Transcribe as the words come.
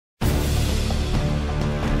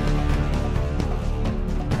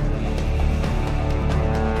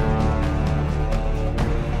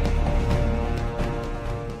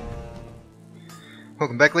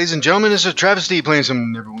Welcome back, ladies and gentlemen. This is AhTravesty playing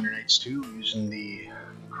some Neverwinter Nights 2 using the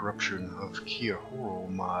Corruption of Kiahoro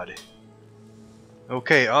mod.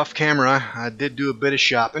 Okay, off camera, I did do a bit of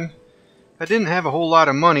shopping. I didn't have a whole lot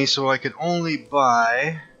of money, so I could only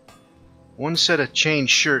buy one set of chain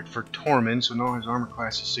shirt for Tormund, so now his armor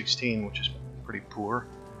class is 16, which is pretty poor.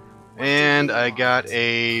 And I got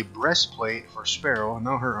a breastplate for Sparrow,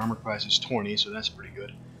 now her armor class is 20, so that's pretty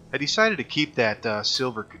good. I decided to keep that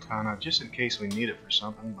silver katana just in case we need it for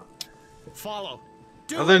something. But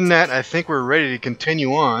other than that, I think we're ready to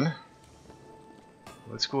continue on.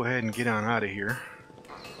 Let's go ahead and get on out of here.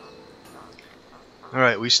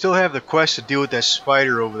 Alright, we still have the quest to deal with that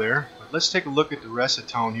spider over there. But let's take a look at the rest of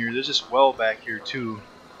town here. There's this well back here too.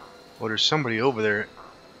 Oh, there's somebody over there.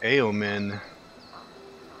 Aomen.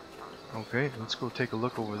 Okay, let's go take a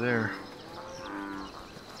look over there.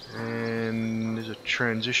 And there's a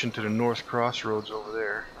transition to the north crossroads over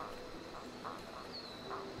there.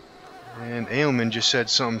 And Aomen just said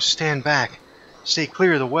something, stand back, stay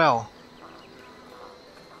clear of the well.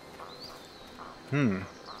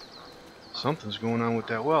 Something's going on with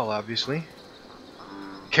that well, obviously.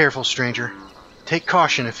 Careful, stranger. Take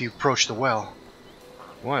caution if you approach the well.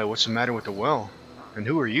 Why, what's the matter with the well? And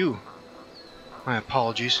who are you? My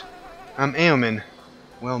apologies. I'm Aomen.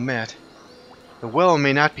 Well met. The well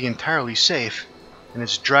may not be entirely safe, and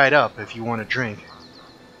it's dried up if you want a drink.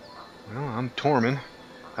 Well, I'm Tormund.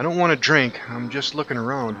 I don't want a drink, I'm just looking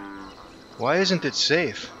around. Why isn't it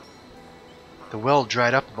safe? The well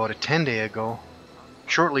dried up about a 10-day ago.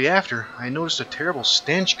 Shortly after, I noticed a terrible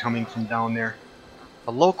stench coming from down there.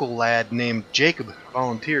 A local lad named Jacob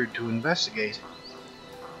volunteered to investigate.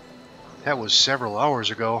 That was several hours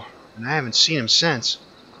ago, and I haven't seen him since.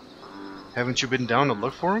 Haven't you been down to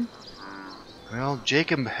look for him? Well,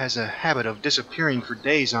 Jacob has a habit of disappearing for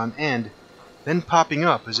days on end, then popping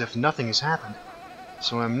up as if nothing has happened.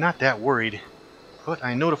 So I'm not that worried. But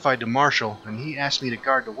I notified the marshal, and he asked me to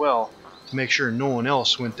guard the well to make sure no one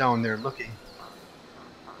else went down there looking.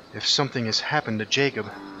 If something has happened to Jacob,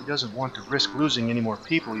 he doesn't want to risk losing any more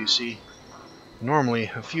people, you see. Normally,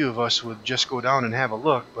 a few of us would just go down and have a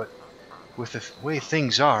look, but with the way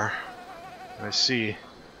things are... I see.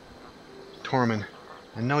 Tormund,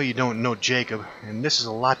 I know you don't know Jacob, and this is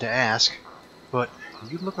a lot to ask, but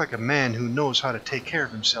you look like a man who knows how to take care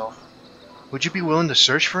of himself. Would you be willing to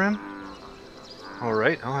search for him?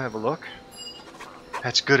 Alright, I'll have a look.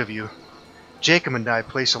 That's good of you. Jacob and I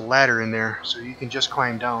place a ladder in there, so you can just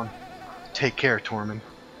climb down. Take care, Tormund.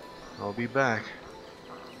 I'll be back.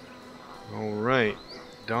 Alright,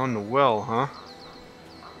 down the well, huh?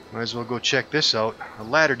 Might as well go check this out. A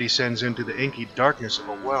ladder descends into the inky darkness of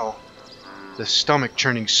a well. The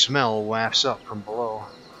stomach-churning smell wafts up from below.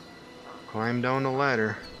 Climb down the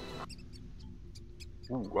ladder.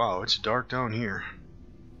 Ooh, wow, it's dark down here.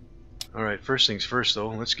 Alright, first things first though,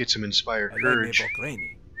 let's get some inspired courage.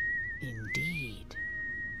 Indeed.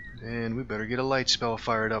 And we better get a light spell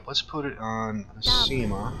fired up. Let's put it on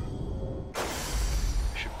Seema.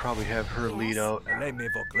 Should probably have her lead out.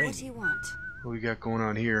 What do you want? What we got going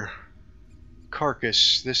on here?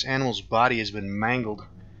 Carcass. This animal's body has been mangled.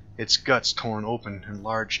 Its guts torn open, and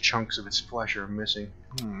large chunks of its flesh are missing.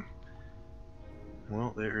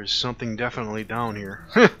 Well, there is something definitely down here.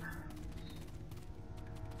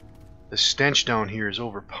 The stench down here is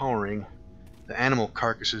overpowering. The animal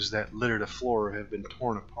carcasses that litter the floor have been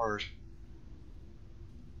torn apart.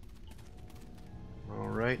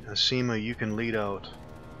 Alright, Asima, you can lead out.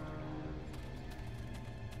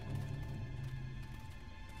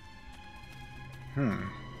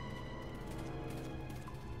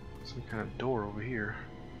 Some kind of door over here.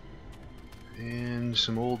 And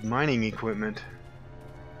some old mining equipment.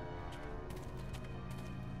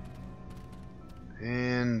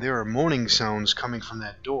 And there are moaning sounds coming from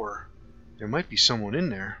that door. There might be someone in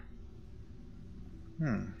there.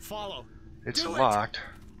 Follow. It's locked.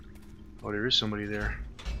 Oh, there is somebody there.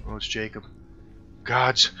 Oh, it's Jacob.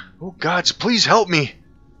 Gods! Oh, gods, please help me!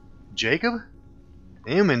 Jacob?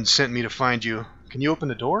 Aemon sent me to find you. Can you open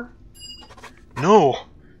the door? No!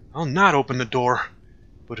 I'll not open the door.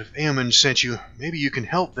 But if Aemon sent you, maybe you can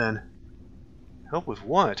help then. Help with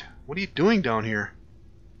what? What are you doing down here?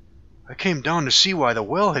 I came down to see why the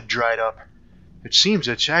well had dried up. It seems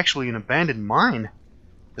it's actually an abandoned mine.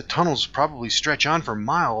 The tunnels probably stretch on for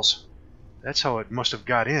miles. That's how it must have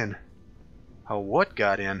got in. How what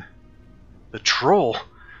got in? The troll.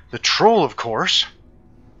 The troll, of course.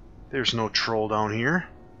 There's no troll down here.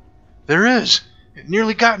 There is. It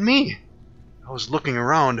nearly got me. I was looking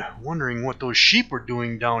around, wondering what those sheep were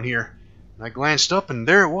doing down here. And I glanced up and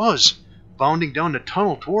there it was, bounding down the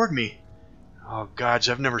tunnel toward me. Oh, gods,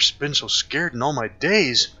 I've never been so scared in all my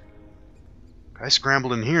days. I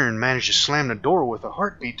scrambled in here and managed to slam the door with a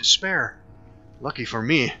heartbeat to spare. Lucky for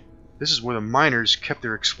me, this is where the miners kept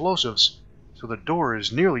their explosives, so the door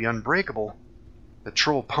is nearly unbreakable. The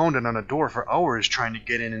troll pounded on the door for hours trying to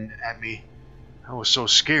get in and at me. I was so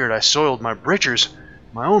scared I soiled my breeches,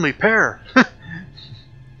 my only pair.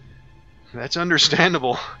 That's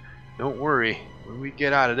understandable. Don't worry. When we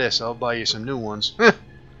get out of this, I'll buy you some new ones.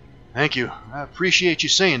 Thank you. I appreciate you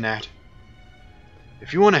saying that.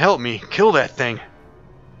 If you want to help me, kill that thing.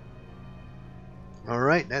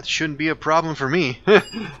 Alright, that shouldn't be a problem for me.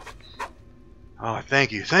 Oh,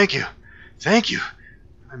 thank you, thank you, thank you.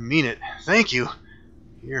 I mean it, thank you.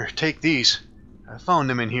 Here, take these. I found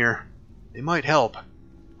them in here. They might help.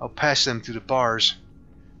 I'll pass them through the bars.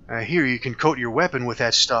 I hear you can coat your weapon with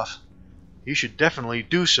that stuff. You should definitely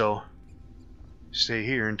do so. Stay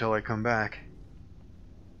here until I come back.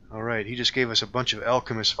 Alright, he just gave us a bunch of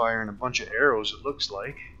alchemist fire and a bunch of arrows, it looks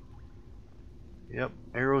like. Yep,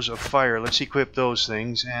 arrows of fire. Let's equip those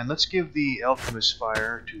things, and let's give the alchemist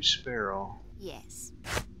fire to Sparrow. Yes.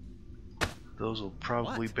 Those will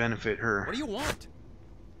probably benefit her. What do you want?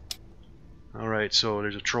 Alright, so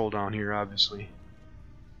there's a troll down here, obviously.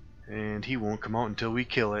 And he won't come out until we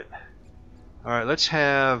kill it. Alright, let's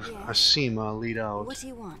have Asima lead out. What do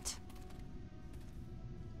you want?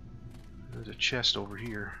 There's a chest over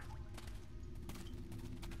here.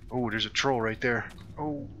 Oh, there's a troll right there.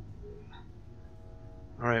 Oh.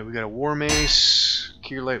 Alright, we got a war mace,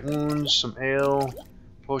 cure light wounds, some ale,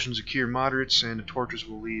 potions of cure moderates, and the torches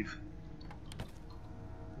will leave.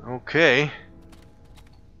 Okay.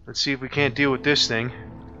 Let's see if we can't deal with this thing.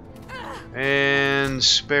 And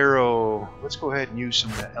Sparrow. Let's go ahead and use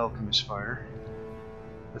some of that alchemist fire.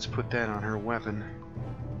 Let's put that on her weapon.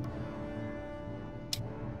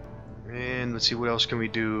 And let's see, what else can we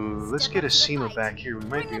do? Let's get Asima back here. We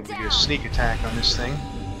might be able to get a sneak attack on this thing.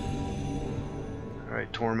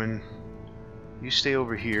 Alright, Tormund. You stay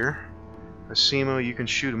over here. Asima, you can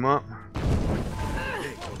shoot him up.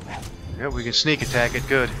 Yep, we can sneak attack it.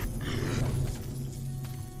 Good.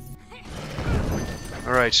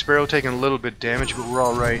 Alright, Sparrow taking a little bit damage, but we're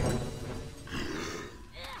alright.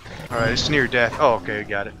 Alright, it's near death. Oh, okay,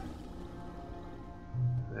 got it.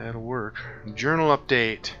 That'll work. Journal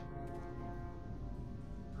update.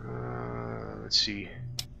 Let's see.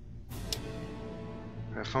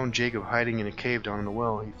 I found Jacob hiding in a cave down in the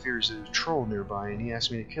well. He fears there's a troll nearby, and he asked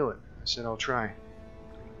me to kill it. I said I'll try.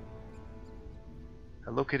 I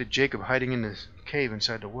located Jacob hiding in the cave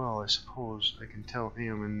inside the well. I suppose I can tell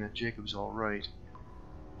Eamon that Jacob's alright.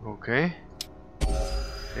 Okay.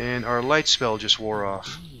 And our light spell just wore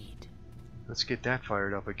off. Let's get that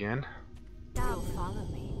fired up again. Thou follow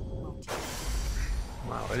me, won't you?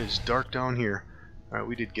 Wow, it is dark down here. Alright,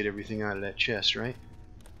 we did get everything out of that chest, right?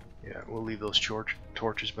 Yeah, we'll leave those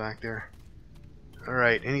torches back there.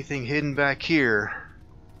 Alright, anything hidden back here?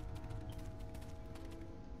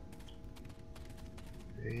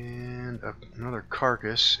 And another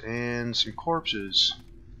carcass and some corpses.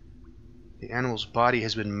 The animal's body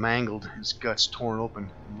has been mangled, its guts torn open,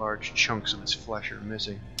 and large chunks of its flesh are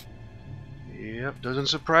missing. Yep, doesn't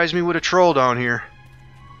surprise me with a troll down here.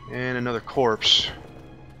 And another corpse.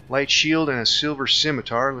 Light shield and a silver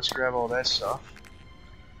scimitar. Let's grab all that stuff.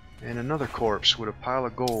 And another corpse with a pile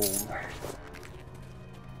of gold.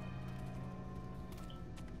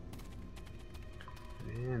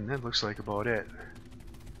 And that looks like about it.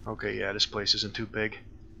 Okay, yeah, this place isn't too big.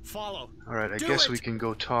 Follow. Alright, I guess we can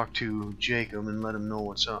go talk to Jacob and let him know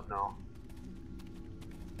what's up now.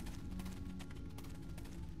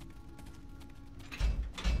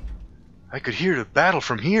 I could hear the battle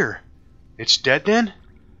from here. It's dead then?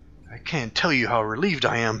 I can't tell you how relieved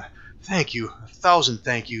I am. Thank you. 1,000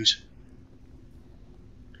 thank yous.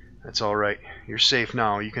 That's alright. You're safe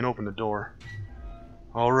now. You can open the door.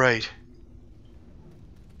 Alright.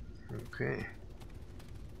 Okay.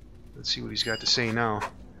 Let's see what he's got to say now.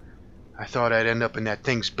 I thought I'd end up in that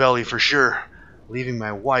thing's belly for sure, leaving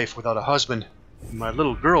my wife without a husband, and my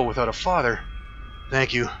little girl without a father.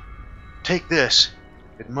 Thank you. Take this.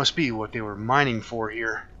 It must be what they were mining for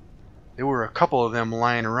here. There were a couple of them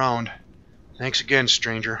lying around. Thanks again,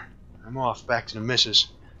 stranger. I'm off back to the missus.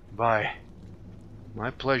 Bye.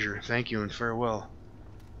 My pleasure. Thank you and farewell.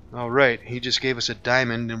 Alright, he just gave us a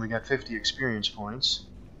diamond and we got 50 experience points.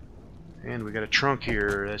 And we got a trunk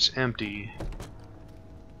here that's empty.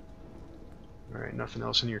 Alright, nothing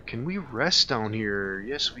else in here. Can we rest down here?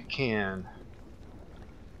 Yes, we can.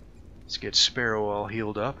 Let's get Sparrow all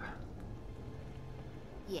healed up.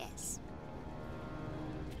 Yes.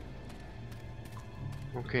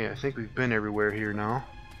 Okay, I think we've been everywhere here now.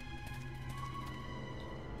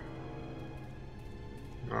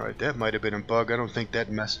 Alright, that might have been a bug. I don't think that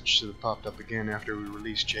message should have popped up again after we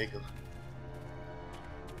released Jacob.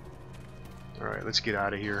 Alright, let's get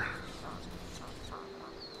out of here.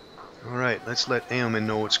 Alright, let's let Aomen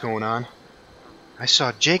know what's going on. I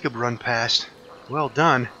saw Jacob run past. Well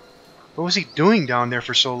done. What was he doing down there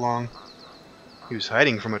for so long? He was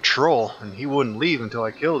hiding from a troll, and he wouldn't leave until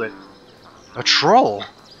I killed it. A troll?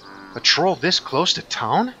 A troll this close to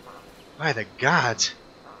town? By the gods.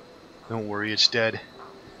 Don't worry, it's dead.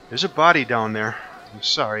 There's a body down there. I'm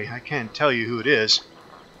sorry, I can't tell you who it is.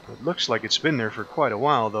 It looks like it's been there for quite a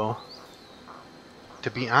while, though.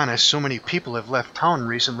 To be honest, so many people have left town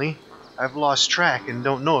recently. I've lost track and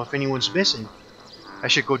don't know if anyone's missing. I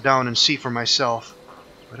should go down and see for myself.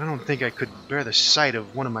 But I don't think I could bear the sight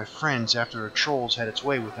of one of my friends after a troll's had its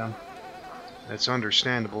way with them. That's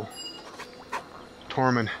understandable.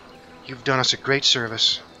 Tormund, you've done us a great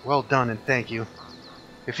service. Well done and thank you.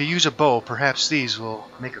 If you use a bow, perhaps these will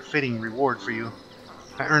make a fitting reward for you.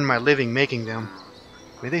 I earned my living making them.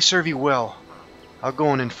 May they serve you well. I'll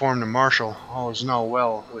go and inform the marshal. All is now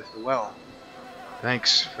well with the well.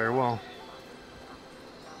 Thanks. Farewell.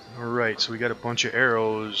 Alright, so we got a bunch of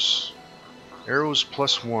arrows. Arrows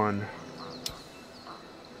 +1.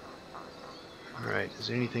 Alright, is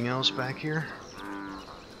there anything else back here?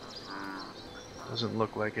 Doesn't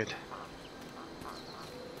look like it.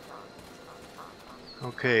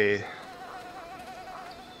 Okay.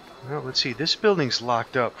 Well, let's see. This building's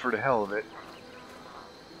locked up for the hell of it.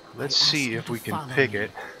 Let's see if we can pick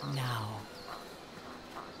it. Now.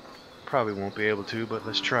 Probably won't be able to, but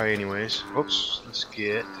let's try anyways. Oops, let's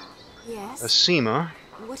get Yes. a Sema.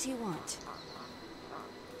 What do you want?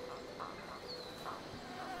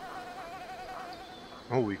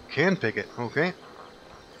 Oh, we can pick it. Okay.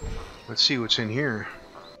 Let's see what's in here.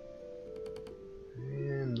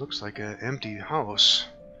 And looks like an empty house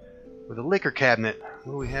with a liquor cabinet.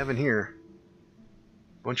 What do we have in here?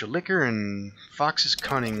 Bunch of liquor and Fox's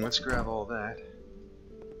cunning. Let's grab all that.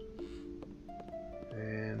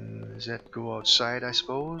 And does that go outside, I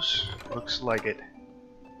suppose? Looks like it.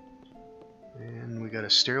 And we got a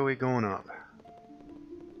stairway going up.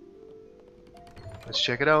 Let's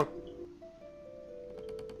check it out.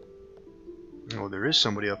 Oh, there is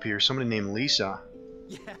somebody up here. Somebody named Lisa.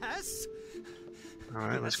 Yes?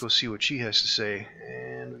 Alright, let's go see what she has to say.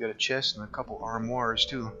 And we got a chest and a couple armoires,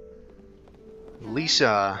 too.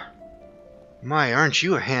 Lisa. My, aren't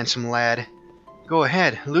you a handsome lad? Go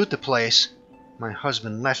ahead, loot the place. My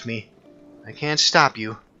husband left me. I can't stop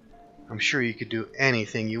you. I'm sure you could do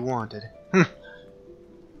anything you wanted.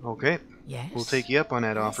 Okay, Yes. we'll take you up on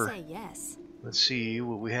that I offer. say yes. Let's see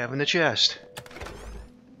what we have in the chest.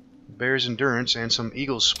 Bear's Endurance and some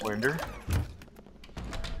Eagle's Splendor.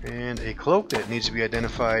 And a cloak that needs to be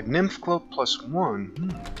identified. Nymph Cloak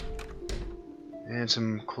 +1. And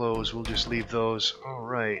some clothes. We'll just leave those.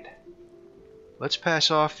 Alright. Let's pass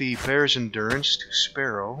off the Bear's Endurance to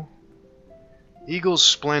Sparrow. Eagle's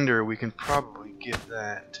Splendor, we can probably give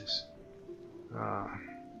that to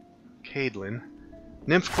Caedlin.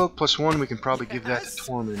 Nymph Cloak +1, we can probably give that to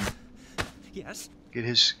Tormund. Yes? Get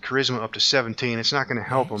his charisma up to 17. It's not going to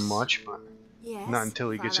help him Yes. much, but Yes. not until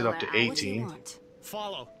he gets it Follow up to out. What do you 18. want?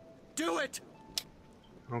 Follow. Do it!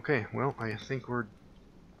 Okay, well, I think we're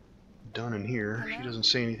done in here. She doesn't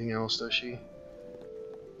say anything else, does she?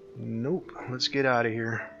 Nope. Let's get out of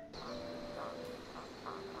here.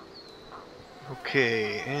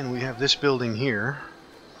 Okay, and we have this building here.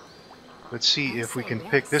 Let's see if we can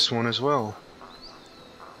pick this one as well.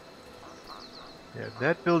 Yeah,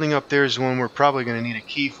 that building up there is the one we're probably going to need a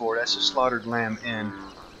key for. That's the Slaughtered Lamb Inn.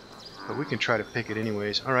 But we can try to pick it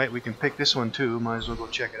anyways. Alright, we can pick this one too. Might as well go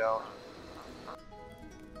check it out.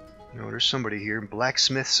 No, there's somebody here.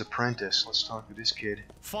 Blacksmith's Apprentice. Let's talk to this kid.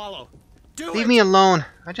 Follow. Do it! Leave me alone.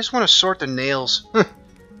 I just want to sort the nails.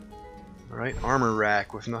 Alright, armor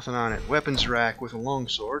rack with nothing on it. Weapons rack with a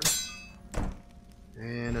longsword.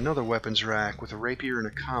 And another weapons rack with a rapier and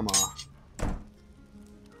a kama.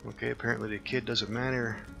 Okay, apparently the kid doesn't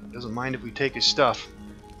mind if we take his stuff.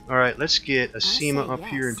 Alright, let's get a Sema up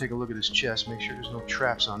here and take a look at his chest. Make sure there's no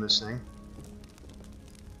traps on this thing.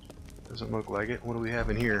 Doesn't look like it. What do we have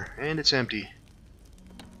in here? And it's empty.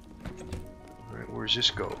 Alright, where's this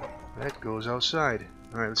go? That goes outside.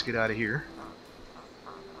 Alright, let's get out of here.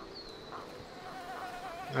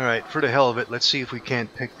 Alright, for the hell of it, let's see if we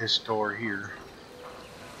can't pick this door here.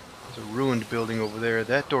 There's a ruined building over there.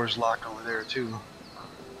 That door's locked over there too.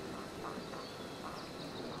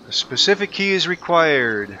 A specific key is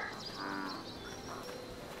required.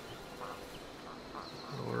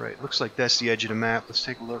 Alright, looks like that's the edge of the map. Let's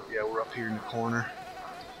take a look. Yeah, we're up here in the corner.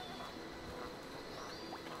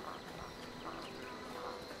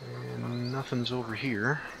 Nothing's over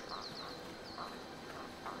here.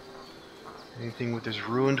 Anything with this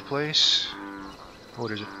ruined place? Oh,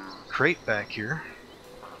 there's a crate back here.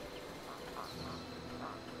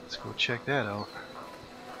 Let's go check that out.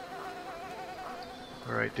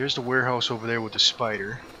 Alright, there's the warehouse over there with the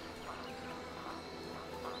spider.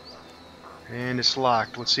 And it's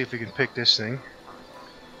locked. Let's see if we can pick this thing.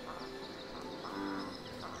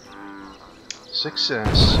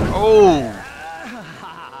 Success. Oh!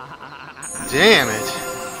 Damn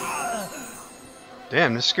it!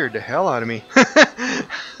 Damn, this scared the hell out of me.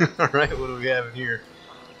 Alright, what do we have in here?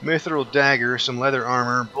 Mithril dagger, some leather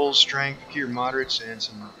armor, bull strength, cure moderates, and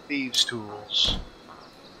some thieves' tools.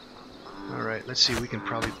 Alright, let's see, we can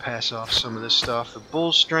probably pass off some of this stuff. The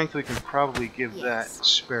bull strength we can probably give that to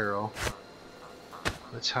Sparrow.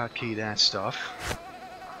 Let's hotkey that stuff.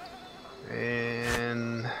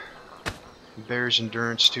 And bear's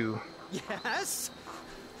endurance too. Yes.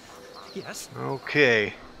 Yes.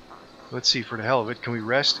 Okay. Let's see, for the hell of it, can we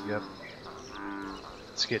rest? Yep.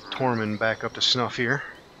 Let's get Tormund back up to snuff here.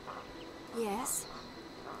 Yes.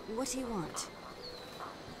 What do you want?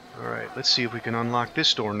 Alright, let's see if we can unlock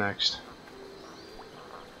this door next.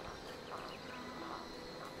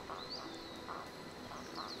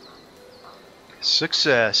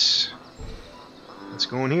 Success. Let's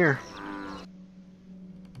go in here.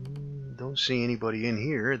 Don't see anybody in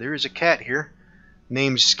here. There is a cat here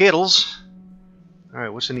named Skittles.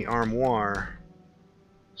 Alright, what's in the armoire?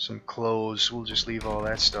 Some clothes. We'll just leave all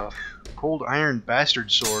that stuff. Cold iron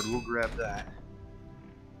bastard sword. We'll grab that.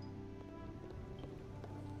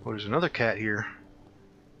 Oh, there's another cat here.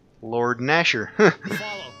 Lord Nasher.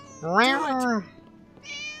 Follow.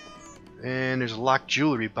 And there's a locked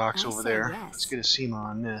jewelry box I over say there. yes. Let's get a SEMA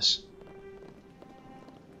on this.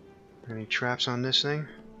 Any traps on this thing?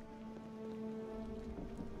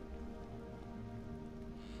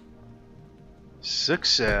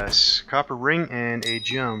 Success. Copper ring and a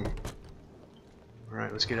gem.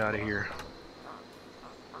 Alright, let's get out of here.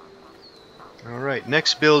 Alright,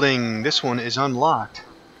 next building. This one is unlocked.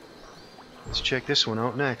 Let's check this one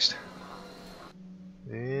out next.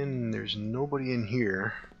 And there's nobody in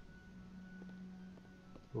here.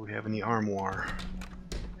 What do we have in the armoire?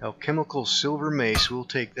 Alchemical silver mace. We'll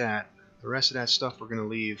take that. The rest of that stuff we're going to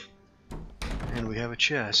leave. And we have a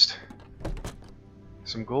chest.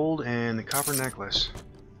 Some gold and the copper necklace.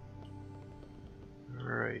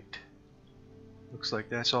 Alright. Looks like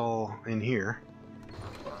that's all in here.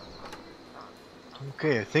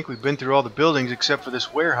 Okay, I think we've been through all the buildings except for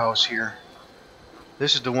this warehouse here.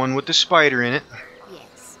 This is the one with the spider in it.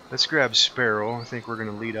 Yes. Let's grab Sparrow. I think we're going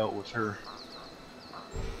to lead out with her.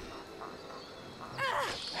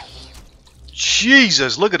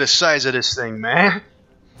 Jesus, look at the size of this thing, man.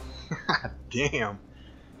 Damn.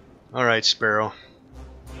 Alright, Sparrow.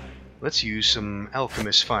 Let's use some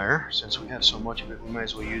alchemist fire. Since we have so much of it, we might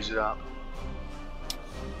as well use it up.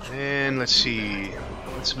 And let's see.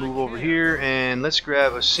 Let's move over here and let's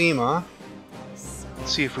grab a SEMA.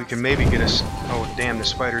 Let's see if we can maybe get us. Oh, damn, the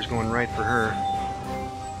spider's going right for her.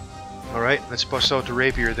 Alright, let's bust out the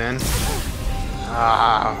rapier then.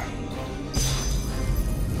 Ah.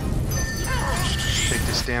 Take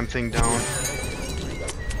this damn thing down.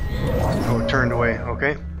 Oh, it turned away.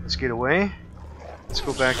 Okay, let's get away. Let's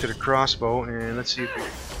go back to the crossbow and let's see if we...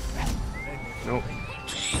 Nope.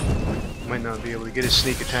 Might not be able to get a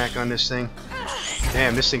sneak attack on this thing.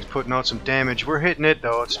 Damn, this thing's putting out some damage. We're hitting it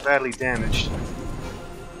though. It's badly damaged.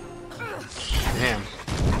 Damn.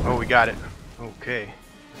 Oh, we got it. Okay.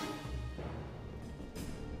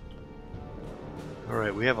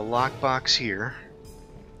 Alright, we have a lockbox here.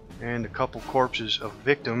 And a couple corpses of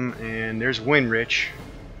victim. And there's Winrich.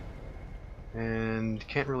 And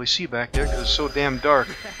can't really see back there because it's so damn dark.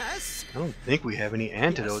 Yes. I don't think we have any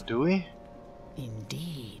antidote, do we?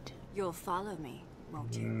 Indeed. You'll follow me,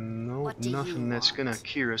 won't you? No, What do you nothing that's gonna want?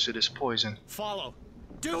 cure us of this poison. Follow.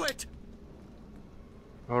 Do it.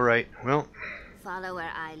 Alright, well, Follow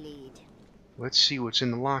where I lead. let's see what's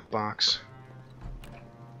in the lockbox.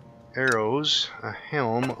 Arrows, a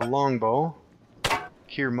helm, a longbow,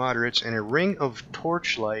 cure moderates, and a ring of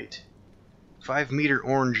torchlight. 5-meter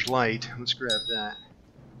orange light. Let's grab that.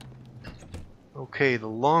 Okay, the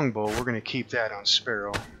longbow, we're going to keep that on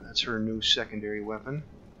Sparrow. That's her new secondary weapon.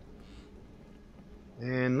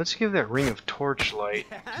 And let's give that ring of torchlight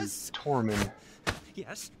Yes. to Tormund.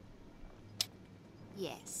 Yes.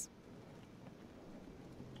 Yes.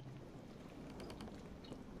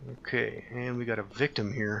 Okay, and we got a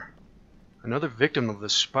victim here. Another victim of the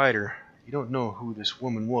spider. You don't know who this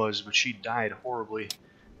woman was, but she died horribly.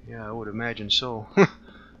 Yeah, I would imagine so.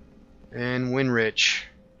 And Winrich.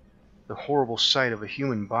 the horrible sight of a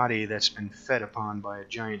human body that's been fed upon by a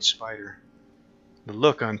giant spider. The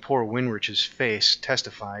look on poor Winrich's face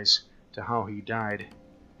testifies to how he died,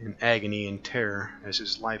 in agony and terror as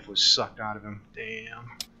his life was sucked out of him.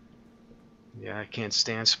 Damn. Yeah, I can't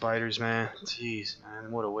stand spiders, man. Jeez,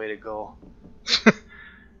 man, what a way to go.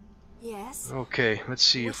 Yes? Okay, let's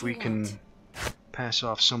see What if do we you can want? pass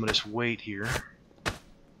off some of this weight here.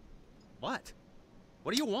 What?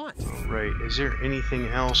 What do you want? Right, is there anything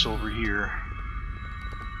else over here?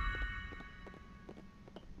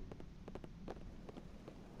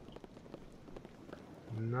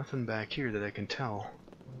 Nothing back here that I can tell.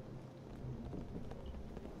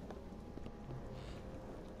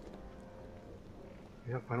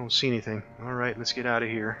 Yep, I don't see anything. Alright, let's get out of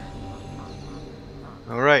here.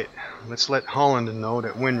 Alright, let's let Holland know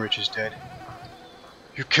that Winrich is dead.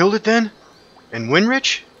 You killed it then? And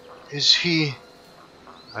Winrich? Is he...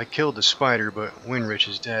 I killed the spider, but Winrich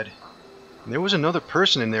is dead. And there was another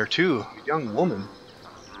person in there too, a young woman.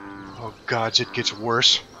 Oh gods, it gets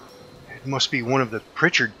worse. It must be one of the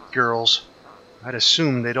Pritchard girls. I'd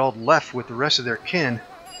assumed they'd all left with the rest of their kin.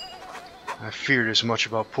 I feared as much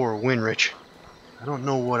about poor Winrich. I don't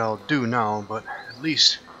know what I'll do now, but at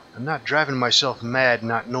least I'm not driving myself mad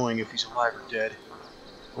not knowing if he's alive or dead.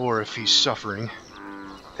 Or if he's suffering.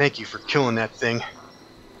 Thank you for killing that thing.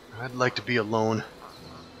 I'd like to be alone.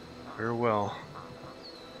 Farewell.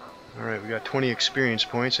 Alright, we got 20 experience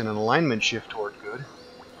points and an alignment shift toward good.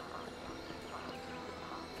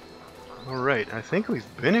 Alright, I think we've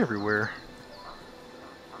been everywhere.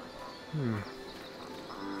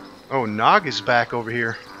 Oh, Nog is back over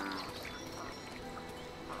here.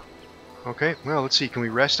 Okay, well, let's see. Can we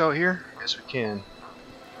rest out here? Yes, we can.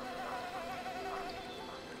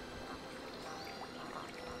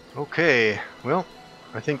 Okay, well,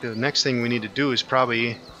 I think the next thing we need to do is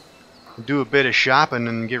probably do a bit of shopping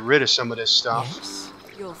and get rid of some of this stuff. Yes?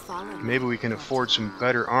 You'll follow me. Maybe we can afford some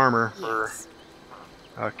better armor for Yes.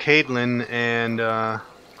 Caitlin and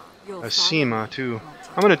You'll Asima follow me. too.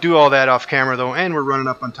 I'm gonna do all that off camera though, and we're running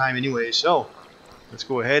up on time anyway, so let's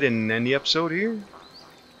go ahead and end the episode here.